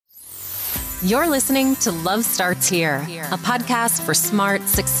You're listening to Love Starts Here, a podcast for smart,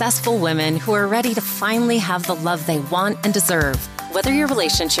 successful women who are ready to finally have the love they want and deserve. Whether your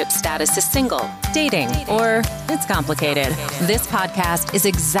relationship status is single, dating, or it's complicated, this podcast is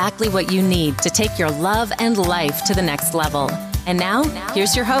exactly what you need to take your love and life to the next level. And now,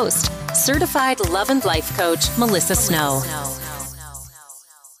 here's your host, certified love and life coach, Melissa Snow.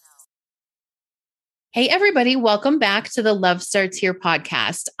 Hey, everybody. Welcome back to the Love Starts Here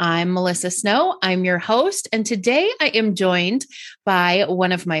podcast. I'm Melissa Snow. I'm your host. And today I am joined by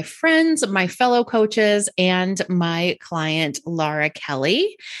one of my friends, my fellow coaches, and my client, Laura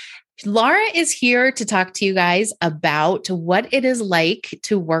Kelly. Laura is here to talk to you guys about what it is like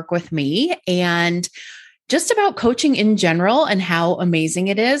to work with me and just about coaching in general and how amazing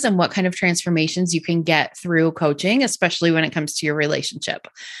it is and what kind of transformations you can get through coaching, especially when it comes to your relationship.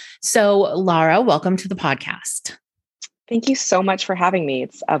 So, Laura, welcome to the podcast. Thank you so much for having me.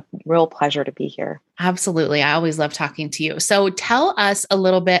 It's a real pleasure to be here. Absolutely. I always love talking to you. So tell us a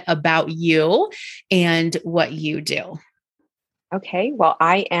little bit about you and what you do. Okay. Well,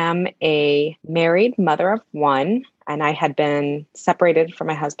 I am a married mother of one, and I had been separated from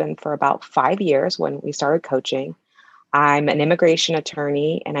my husband for about 5 years when we started coaching. I'm an immigration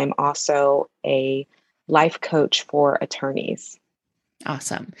attorney, and I'm also a life coach for attorneys.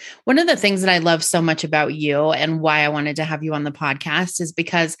 Awesome. One of the things that I love so much about you and why I wanted to have you on the podcast is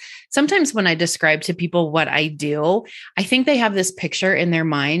because sometimes when I describe to people what I do, I think they have this picture in their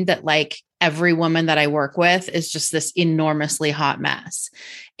mind that like every woman that I work with is just this enormously hot mess.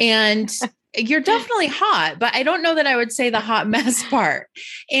 And you're definitely hot, but I don't know that I would say the hot mess part.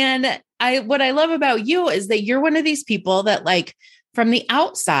 And what I love about you is that you're one of these people that like from the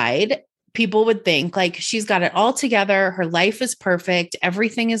outside, people would think like she's got it all together. Her life is perfect.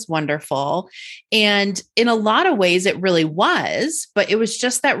 Everything is wonderful. And in a lot of ways, it really was, but it was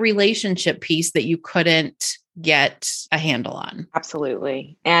just that relationship piece that you couldn't get a handle on.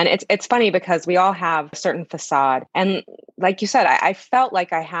 Absolutely. And it's funny because we all have a certain facade. And like you said, I felt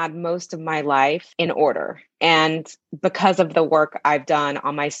like I had most of my life in order. And because of the work I've done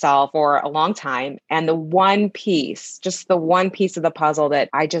on myself for a long time, and the one piece of the puzzle that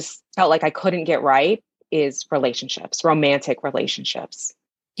I just felt like I couldn't get right is relationships, romantic relationships.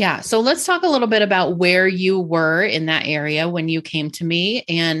 Yeah. So let's talk a little bit about where you were in that area when you came to me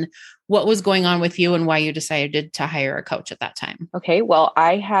and what was going on with you and why you decided to hire a coach at that time. Okay. Well,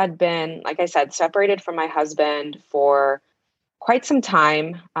 I had been, like I said, separated from my husband for quite some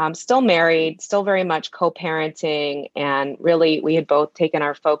time, still married, still very much co-parenting. And really, we had both taken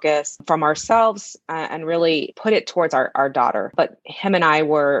our focus from ourselves and really put it towards our daughter. But him and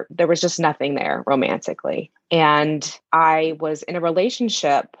there was just nothing there romantically. And I was in a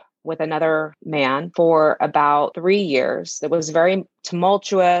relationship with another man for about 3 years. It was very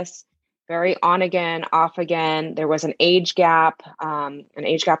tumultuous, very on again, off again. There was an age gap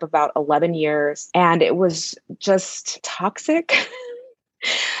of about 11 years. And it was just toxic.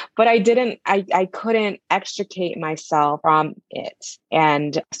 But I couldn't extricate myself from it.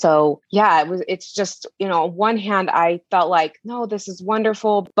 And so, yeah, it's just, on one hand, I felt like, no, this is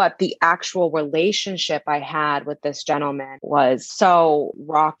wonderful. But the actual relationship I had with this gentleman was so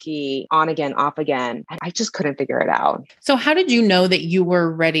rocky, on again, off again. And I just couldn't figure it out. So how did you know that you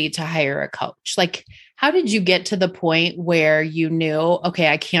were ready to hire a coach? Like, how did you get to the point where you knew, okay,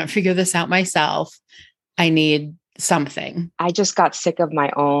 I can't figure this out myself. I need something? I just got sick of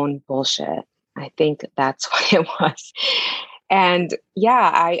my own bullshit. I think that's what it was. And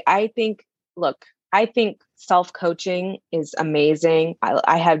yeah, I think self-coaching is amazing.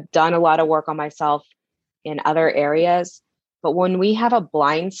 I have done a lot of work on myself in other areas, but when we have a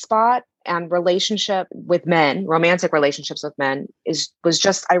blind spot and relationship with men, romantic relationships with men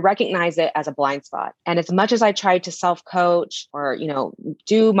I recognize it as a blind spot. And as much as I tried to self-coach or,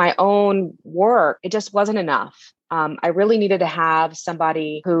 do my own work, it just wasn't enough. I really needed to have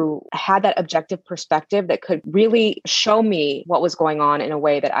somebody who had that objective perspective that could really show me what was going on in a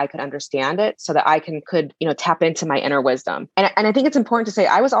way that I could understand it so that I could tap into my inner wisdom. And I think it's important to say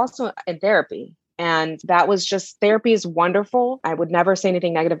I was also in therapy. And that was just, therapy is wonderful. I would never say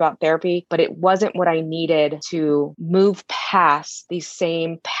anything negative about therapy, but it wasn't what I needed to move past these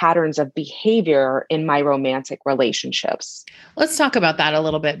same patterns of behavior in my romantic relationships. Let's talk about that a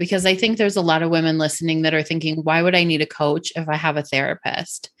little bit, because I think there's a lot of women listening that are thinking, why would I need a coach if I have a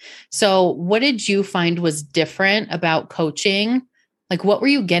therapist? So what did you find was different about coaching? Like, what were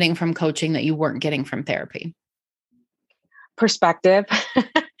you getting from coaching that you weren't getting from therapy? Perspective.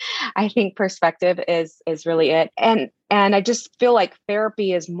 I think perspective is really it. And And I just feel like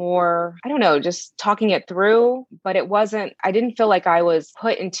therapy is more, I don't know, just talking it through, but I didn't feel like I was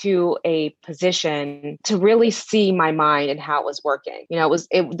put into a position to really see my mind and how it was working.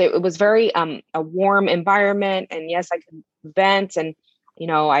 It was very a warm environment. And yes, I could vent and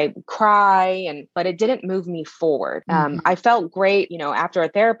I cry, but it didn't move me forward. I felt great, after a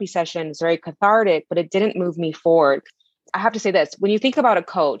therapy session. It's very cathartic, but it didn't move me forward. I have to say this, when you think about a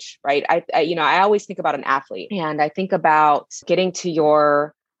coach, right? I always think about an athlete, and I think about getting to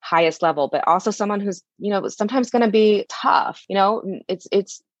your highest level, but also someone who's, sometimes going to be tough.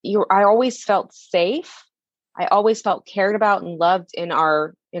 I always felt safe. I always felt cared about and loved in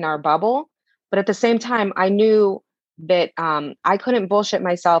our bubble. But at the same time, I knew that I couldn't bullshit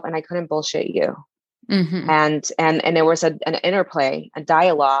myself and I couldn't bullshit you. And there was an interplay, a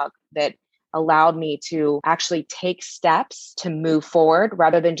dialogue that allowed me to actually take steps to move forward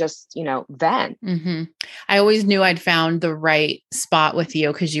rather than just, vent. I always knew I'd found the right spot with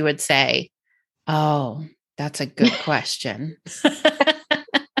you because you would say, "Oh, that's a good question."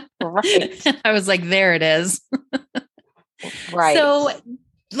 Right. I was like, there it is. Right. So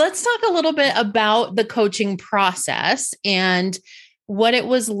let's talk a little bit about the coaching process and what it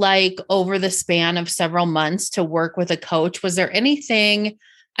was like over the span of several months to work with a coach. Was there anything,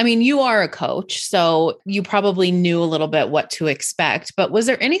 I mean, you are a coach, so you probably knew a little bit what to expect, but was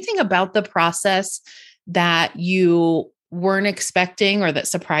there anything about the process that you weren't expecting or that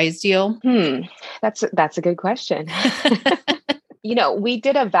surprised you? That's a good question. We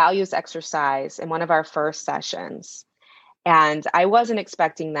did a values exercise in one of our first sessions, and I wasn't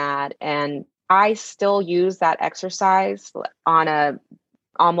expecting that. And I still use that exercise on a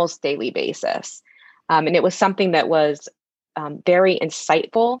almost daily basis. And it was something that was very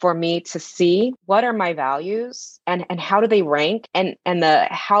insightful for me to see what are my values and how do they rank and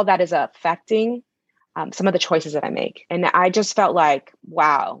how that is affecting some of the choices that I make. And I just felt like,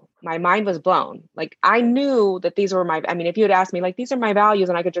 wow, my mind was blown. Like I knew that these were if you had asked me, like, these are my values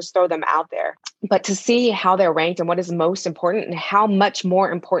and I could just throw them out there, but to see how they're ranked and what is most important and how much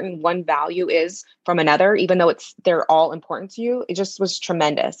more important one value is from another, even though they're all important to you, it just was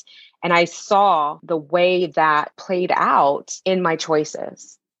tremendous. And I saw the way that played out in my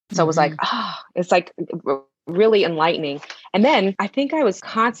choices. So it was like, it's like really enlightening. And then I think I was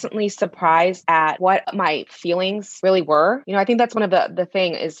constantly surprised at what my feelings really were. I think that's one of the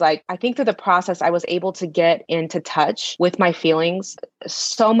thing is like, I think through the process, I was able to get into touch with my feelings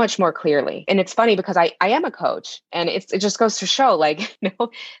so much more clearly. And it's funny because I am a coach, and it just goes to show, like,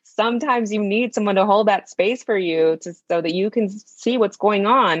 sometimes you need someone to hold that space for you so that you can see what's going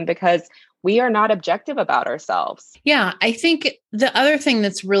on, because we are not objective about ourselves. Yeah. I think the other thing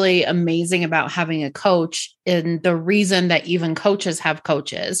that's really amazing about having a coach, and the reason that even coaches have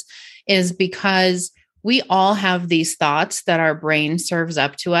coaches, is because we all have these thoughts that our brain serves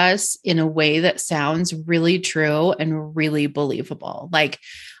up to us in a way that sounds really true and really believable. Like,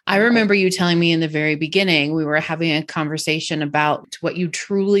 I remember you telling me in the very beginning, we were having a conversation about what you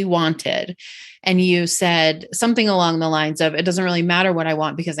truly wanted. And you said something along the lines of, it doesn't really matter what I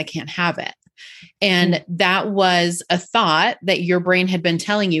want because I can't have it. And that was a thought that your brain had been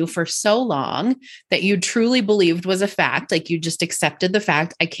telling you for so long that you truly believed was a fact. Like you just accepted the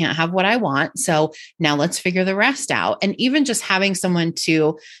fact, I can't have what I want. So now let's figure the rest out. And even just having someone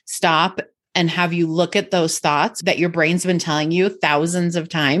to stop and have you look at those thoughts that your brain's been telling you thousands of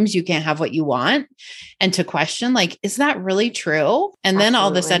times, you can't have what you want, and to question, like, is that really true? And then all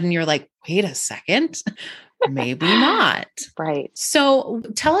of a sudden you're like, wait a second, maybe not. Right. So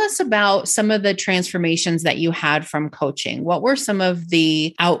tell us about some of the transformations that you had from coaching. What were some of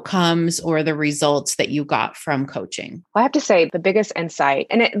the outcomes or the results that you got from coaching? Well, I have to say the biggest insight,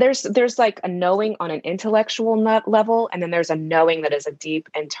 and there's like a knowing on an intellectual level, and then there's a knowing that is a deep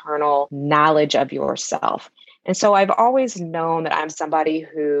internal knowledge of yourself. And so I've always known that I'm somebody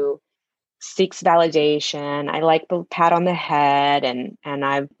who seeks validation. I like the pat on the head, and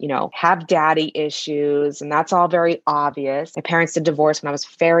I've, have daddy issues, and that's all very obvious. My parents did divorce when I was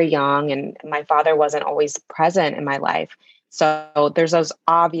very young, and my father wasn't always present in my life. So there's those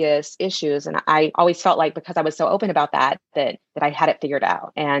obvious issues. And I always felt like, because I was so open about that I had it figured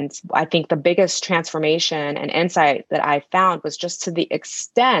out. And I think the biggest transformation and insight that I found was just to the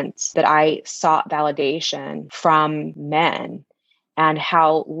extent that I sought validation from men, and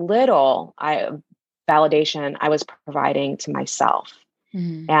how little validation I was providing to myself.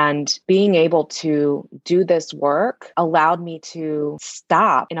 And being able to do this work allowed me to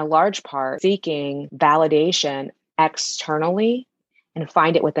stop, in a large part, seeking validation externally and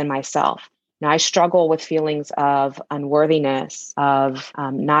find it within myself. Now, I struggle with feelings of unworthiness, of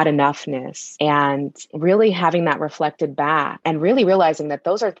not enoughness, and really having that reflected back and really realizing that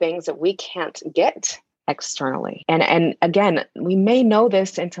those are things that we can't get externally. And again, we may know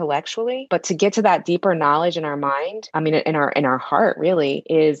this intellectually, but to get to that deeper knowledge in our mind, I mean, in our heart really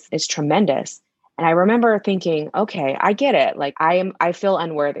is tremendous. And I remember thinking, okay, I get it. Like I feel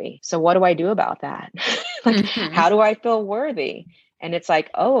unworthy. So what do I do about that? Like, how do I feel worthy? And it's like,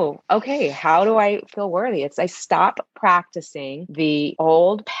 oh, okay, how do I feel worthy? I stop practicing the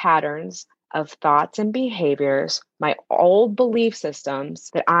old patterns of thoughts and behaviors, my old belief systems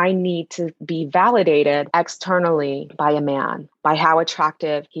that I need to be validated externally by a man, by how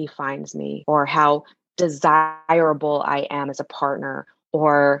attractive he finds me, or how desirable I am as a partner,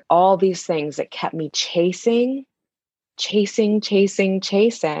 or all these things that kept me chasing.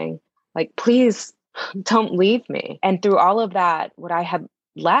 Like, please don't leave me. And through all of that, what I had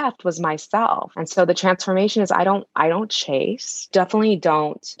left was myself. And so the transformation is I don't chase, definitely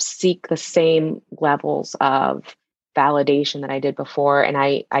don't seek the same levels of validation that I did before. And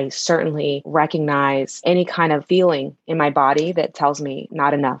I certainly recognize any kind of feeling in my body that tells me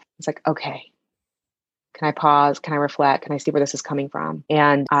not enough. It's like, okay, can I pause? Can I reflect? Can I see where this is coming from?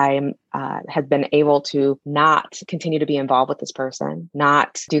 And I have been able to not continue to be involved with this person,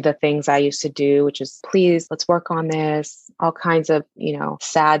 not do the things I used to do, which is, please, let's work on this, all kinds of,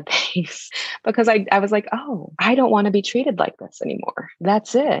 sad things, because I was like, oh, I don't want to be treated like this anymore.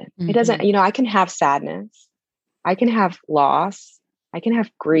 That's it. Mm-hmm. It doesn't, I can have sadness. I can have loss. I can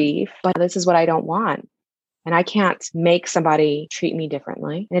have grief, but this is what I don't want. And I can't make somebody treat me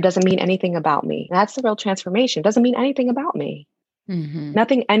differently. And it doesn't mean anything about me. That's the real transformation. It doesn't mean anything about me. Mm-hmm.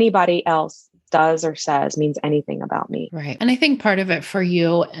 Nothing anybody else does or says means anything about me. Right. And I think part of it for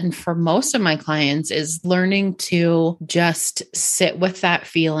you and for most of my clients is learning to just sit with that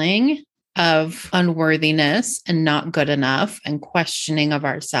feeling of unworthiness and not good enough and questioning of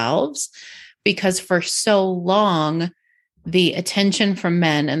ourselves. Because for so long, the attention from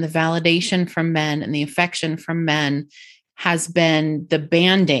men and the validation from men and the affection from men has been the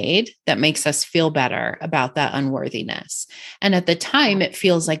Band-Aid that makes us feel better about that unworthiness. And at the time, it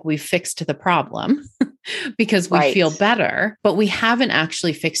feels like we've fixed the problem because we feel better, but we haven't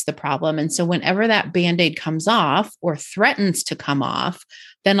actually fixed the problem. And so whenever that Band-Aid comes off or threatens to come off,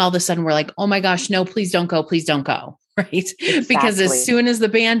 then all of a sudden we're like, oh my gosh, no, please don't go. Please don't go. Right. Exactly. Because as soon as the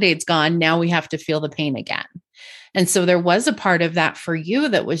Band-Aid's gone, now we have to feel the pain again. And so there was a part of that for you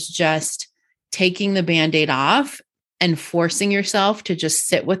that was just taking the Band-Aid off and forcing yourself to just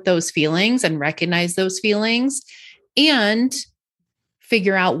sit with those feelings and recognize those feelings and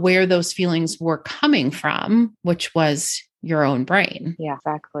figure out where those feelings were coming from, which was your own brain. Yeah,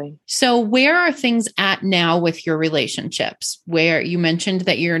 exactly. So where are things at now with your relationships? Where you mentioned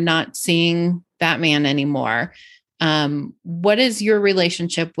that you're not seeing that man anymore. What is your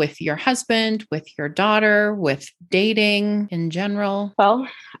relationship with your husband, with your daughter, with dating in general? Well,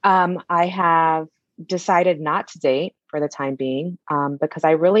 I have decided not to date for the time being, because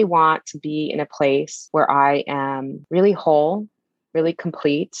I really want to be in a place where I am really whole, really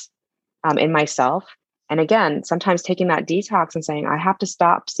complete, in myself. And again, sometimes taking that detox and saying, I have to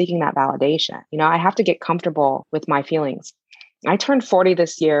stop seeking that validation. I have to get comfortable with my feelings. I turned 40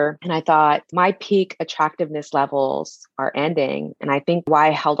 this year and I thought my peak attractiveness levels are ending. And I think why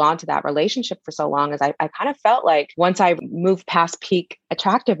I held on to that relationship for so long is I kind of felt like once I moved past peak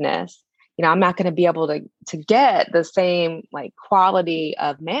attractiveness, I'm not going to be able to get the same like quality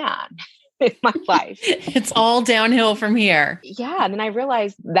of man in my life. It's all downhill from here. Yeah. And then I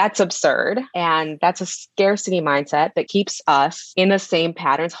realized that's absurd. And that's a scarcity mindset that keeps us in the same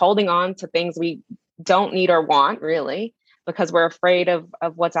patterns, holding on to things we don't need or want really, because we're afraid of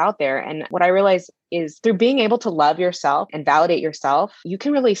what's out there. And what I realized is through being able to love yourself and validate yourself, you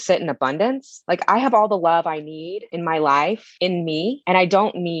can really sit in abundance. Like I have all the love I need in my life, in me. And I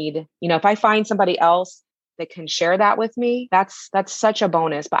don't need, if I find somebody else that can share that with me, that's such a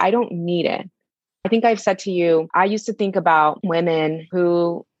bonus, but I don't need it. I think I've said to you, I used to think about women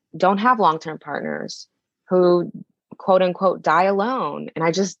who don't have long-term partners, who quote unquote die alone. And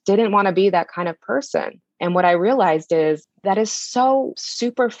I just didn't want to be that kind of person. And what I realized is that is so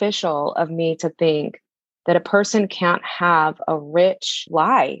superficial of me to think that a person can't have a rich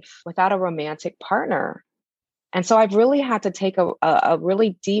life without a romantic partner. And so I've really had to take a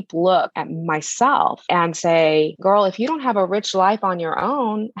really deep look at myself and say, girl, if you don't have a rich life on your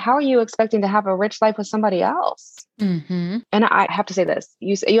own, how are you expecting to have a rich life with somebody else? Mm-hmm. And I have to say this.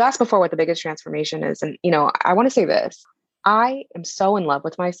 You asked before what the biggest transformation is. And, I want to say this. I am so in love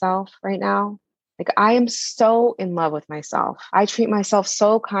with myself right now. Like I am so in love with myself. I treat myself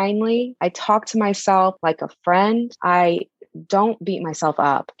so kindly. I talk to myself like a friend. I don't beat myself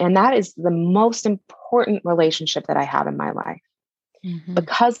up. And that is the most important relationship that I have in my life. Mm-hmm.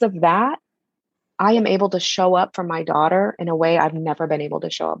 Because of that, I am able to show up for my daughter in a way I've never been able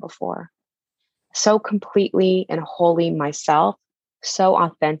to show up before. So completely and wholly myself, so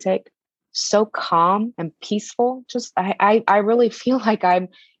authentic, so calm and peaceful. Just I really feel like I'm,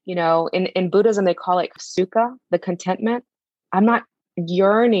 in Buddhism, they call it sukha, the contentment. I'm not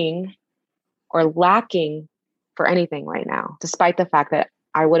yearning or lacking for anything right now, despite the fact that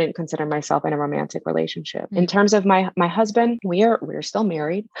I wouldn't consider myself in a romantic relationship. In terms of my husband, we're still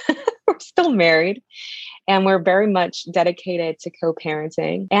married. We're still married. And we're very much dedicated to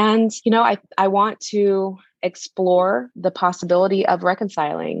co-parenting. And, I want to explore the possibility of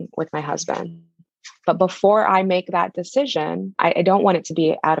reconciling with my husband. But before I make that decision, I don't want it to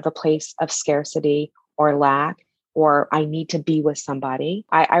be out of a place of scarcity or lack, or I need to be with somebody.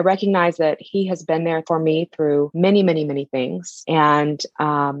 I recognize that he has been there for me through many, many, many things. And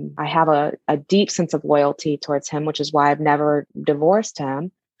I have a deep sense of loyalty towards him, which is why I've never divorced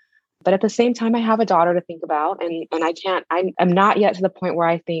him. But at the same time, I have a daughter to think about, and I'm not yet to the point where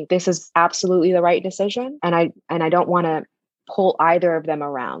I think this is absolutely the right decision. And I don't want to pull either of them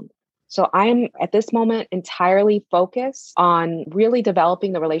around. So I am at this moment entirely focused on really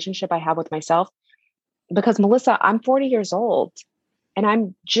developing the relationship I have with myself, because Melissa, I'm 40 years old and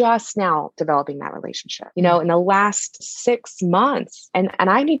I'm just now developing that relationship, in the last 6 months. And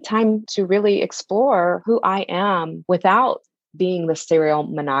I need time to really explore who I am without being the serial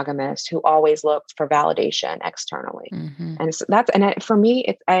monogamist who always looked for validation externally. Mm-hmm. And so for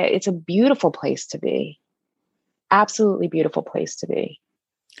me, it's a beautiful place to be. Absolutely beautiful place to be.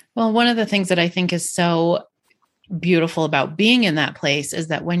 Well, one of the things that I think is so beautiful about being in that place is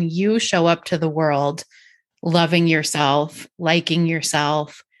that when you show up to the world, loving yourself, liking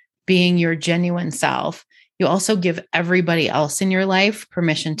yourself, being your genuine self, you also give everybody else in your life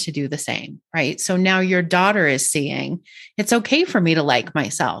permission to do the same, right? So now your daughter is seeing it's okay for me to like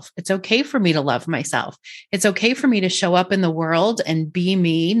myself. It's okay for me to love myself. It's okay for me to show up in the world and be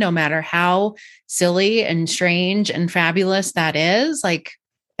me, no matter how silly and strange and fabulous that is. Like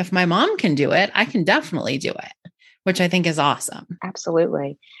if my mom can do it, I can definitely do it, which I think is awesome.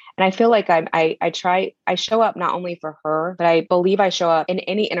 Absolutely. And I feel like I show up not only for her, but I believe I show up in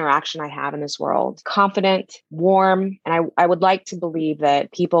any interaction I have in this world, confident, warm. And I would like to believe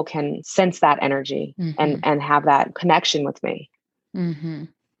that people can sense that energy and have that connection with me. Mm-hmm.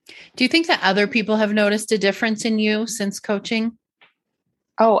 Do you think that other people have noticed a difference in you since coaching?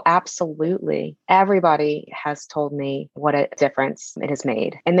 Oh, absolutely. Everybody has told me what a difference it has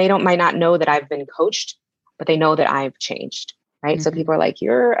made. And they might not know that I've been coached, but they know that I've changed. Right. Mm-hmm. So people are like,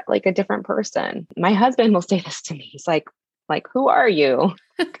 you're like a different person. My husband will say this to me. He's like, who are you?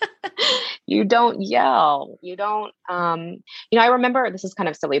 You don't yell. You don't, I remember, this is kind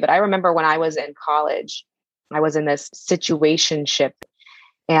of silly, but I remember when I was in college, I was in this situationship,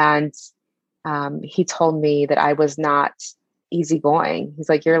 and he told me that I was not easygoing. He's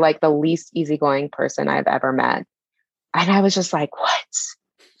like, you're like the least easygoing person I've ever met. And I was just like, what?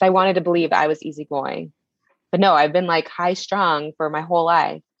 I wanted to believe I was easygoing. But no, I've been like high strung for my whole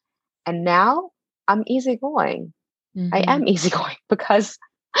life. And now I'm easygoing. Mm-hmm. I am easygoing because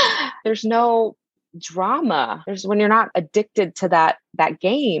there's no drama. When you're not addicted to that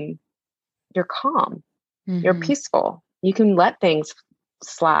game, you're calm. Mm-hmm. You're peaceful. You can let things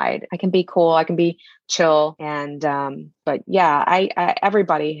slide. I can be cool. I can be chill. And, but yeah, I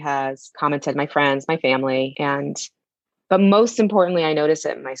everybody has commented, my friends, my family, but most importantly, I notice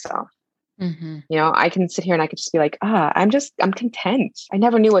it in myself. Mm-hmm. I can sit here and I could just be like, I'm content. I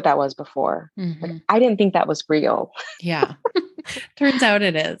never knew what that was before. Mm-hmm. Like, I didn't think that was real. Yeah. Turns out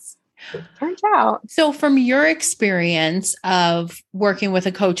it is. Turns out. So from your experience of working with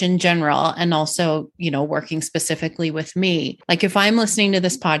a coach in general, and also, working specifically with me, like if I'm listening to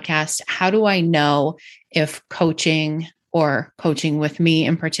this podcast, how do I know if coaching or coaching with me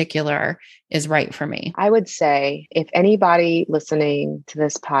in particular is right for me? I would say if anybody listening to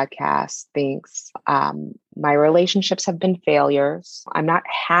this podcast thinks my relationships have been failures, I'm not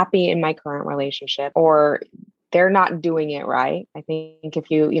happy in my current relationship, or they're not doing it right. I think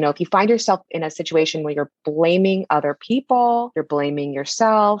if you find yourself in a situation where you're blaming other people, you're blaming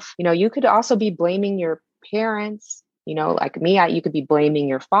yourself, you could also be blaming your parents. Like me, you could be blaming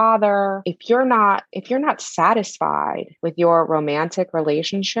your father. If you're not satisfied with your romantic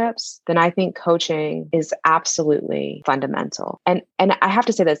relationships, then I think coaching is absolutely fundamental. And I have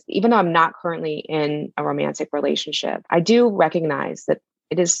to say this, even though I'm not currently in a romantic relationship, I do recognize that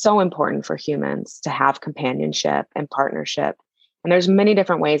it is so important for humans to have companionship and partnership. And there's many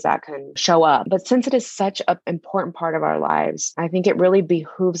different ways that can show up. But since it is such an important part of our lives, I think it really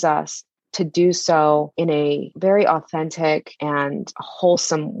behooves us to do so in a very authentic and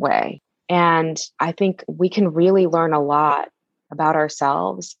wholesome way. And I think we can really learn a lot about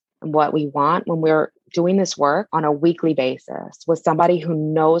ourselves and what we want when we're doing this work on a weekly basis with somebody who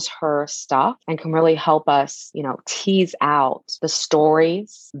knows her stuff and can really help us, tease out the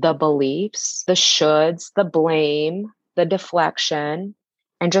stories, the beliefs, the shoulds, the blame, the deflection,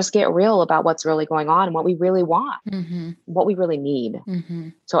 and just get real about what's really going on and what we really want, what we really need.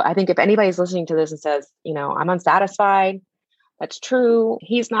 So I think if anybody's listening to this and says, I'm unsatisfied, that's true.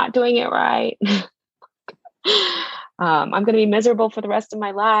 He's not doing it right. I'm going to be miserable for the rest of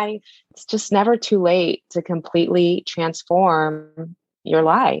my life. It's just never too late to completely transform your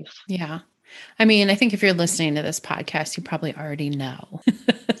life. Yeah. I mean, I think if you're listening to this podcast, you probably already know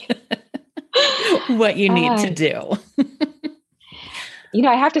what you need to do.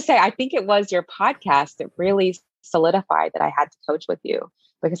 I have to say, I think it was your podcast that really solidified that I had to coach with you,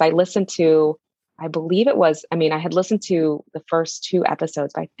 because I listened to, I had listened to the first 2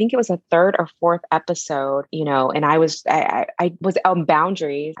 episodes, but I think it was a 3rd or 4th episode, and I was on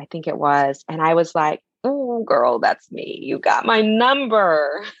boundaries, I think it was. And I was like, oh, girl, that's me. You got my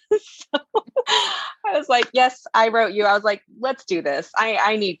number. So I was like, yes, I wrote you. I was like, let's do this.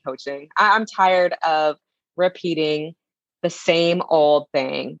 I need coaching. I'm tired of repeating the same old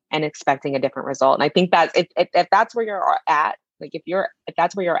thing and expecting a different result. And I think that if that's where you're at, like if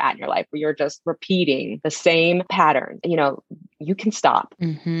that's where you're at in your life, where you're just repeating the same pattern, you can stop,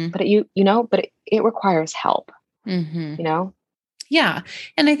 but it requires help, Yeah.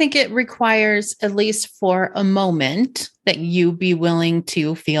 And I think it requires, at least for a moment, that you be willing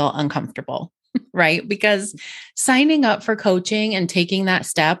to feel uncomfortable, right? Because signing up for coaching and taking that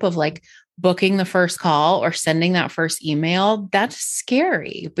step of like booking the first call or sending that first email, that's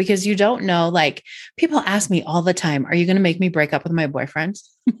scary because you don't know, like people ask me all the time, are you going to make me break up with my boyfriend?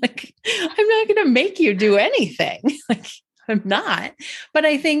 Like, I'm not going to make you do anything. Like, I'm not. But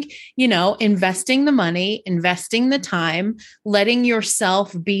I think, investing the money, investing the time, letting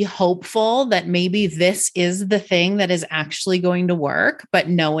yourself be hopeful that maybe this is the thing that is actually going to work, but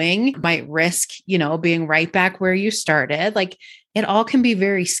knowing might risk, being right back where you started. Like, it all can be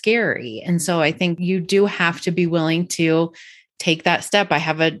very scary. And so I think you do have to be willing to take that step. I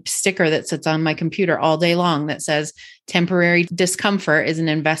have a sticker that sits on my computer all day long that says temporary discomfort is an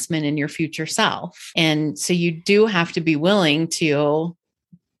investment in your future self. And so you do have to be willing to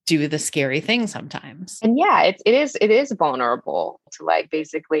do the scary thing sometimes. And yeah, it is vulnerable to like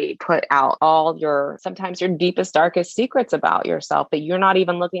basically put out all sometimes your deepest, darkest secrets about yourself that you're not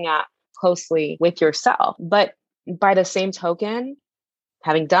even looking at closely with yourself. But by the same token,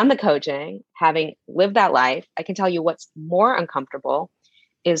 having done the coaching, having lived that life, I can tell you what's more uncomfortable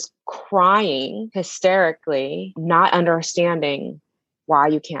is crying hysterically, not understanding why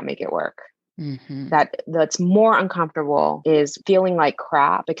you can't make it work. That's more uncomfortable is feeling like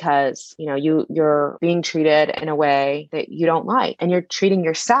crap because, you're being treated in a way that you don't like, and you're treating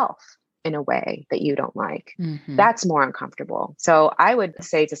yourself in a way that you don't like. That's more uncomfortable. So I would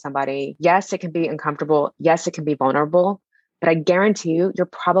say to somebody, yes, it can be uncomfortable. Yes, it can be vulnerable, but I guarantee you're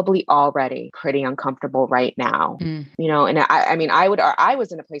probably already pretty uncomfortable right now. And I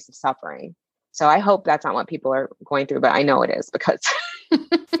was in a place of suffering. So I hope that's not what people are going through, but I know it is because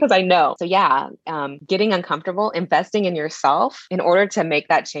I know. So yeah, getting uncomfortable, investing in yourself in order to make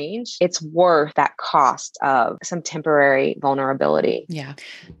that change, it's worth that cost of some temporary vulnerability. Yeah,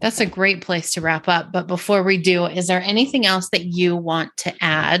 that's a great place to wrap up. But before we do, is there anything else that you want to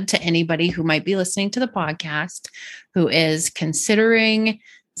add to anybody who might be listening to the podcast, who is considering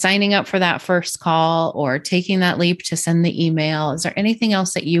signing up for that first call or taking that leap to send the email? Is there anything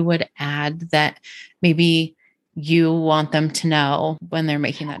else that you would add that maybe you want them to know when they're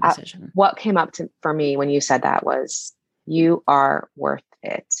making that decision? What came up for me when you said that was, you are worth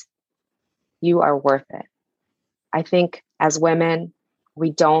it. You are worth it. I think as women,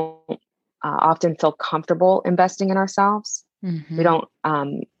 we don't often feel comfortable investing in ourselves. We don't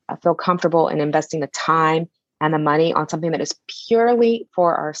feel comfortable in investing the time and the money on something that is purely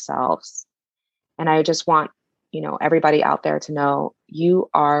for ourselves. And I just want, everybody out there to know you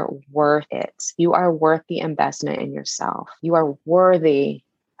are worth it. You are worth the investment in yourself. You are worthy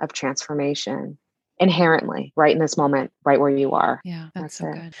of transformation. inherently right in this moment, right where you are. Yeah, that's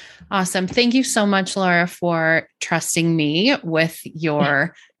so good. Awesome. Thank you so much, Laura, for trusting me with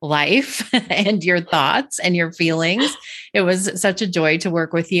your life and your thoughts and your feelings. It was such a joy to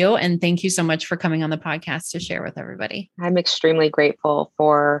work with you. And thank you so much for coming on the podcast to share with everybody. I'm extremely grateful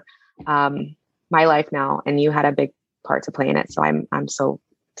for my life now, and you had a big part to play in it. So I'm so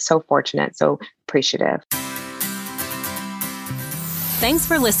fortunate, so appreciative. Thanks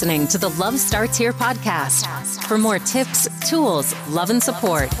for listening to the Love Starts Here podcast. For more tips, tools, love, and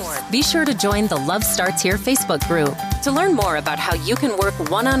support, be sure to join the Love Starts Here Facebook group. To learn more about how you can work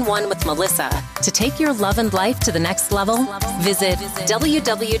one-on-one with Melissa to take your love and life to the next level, visit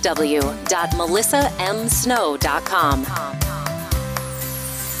www.melissamsnow.com.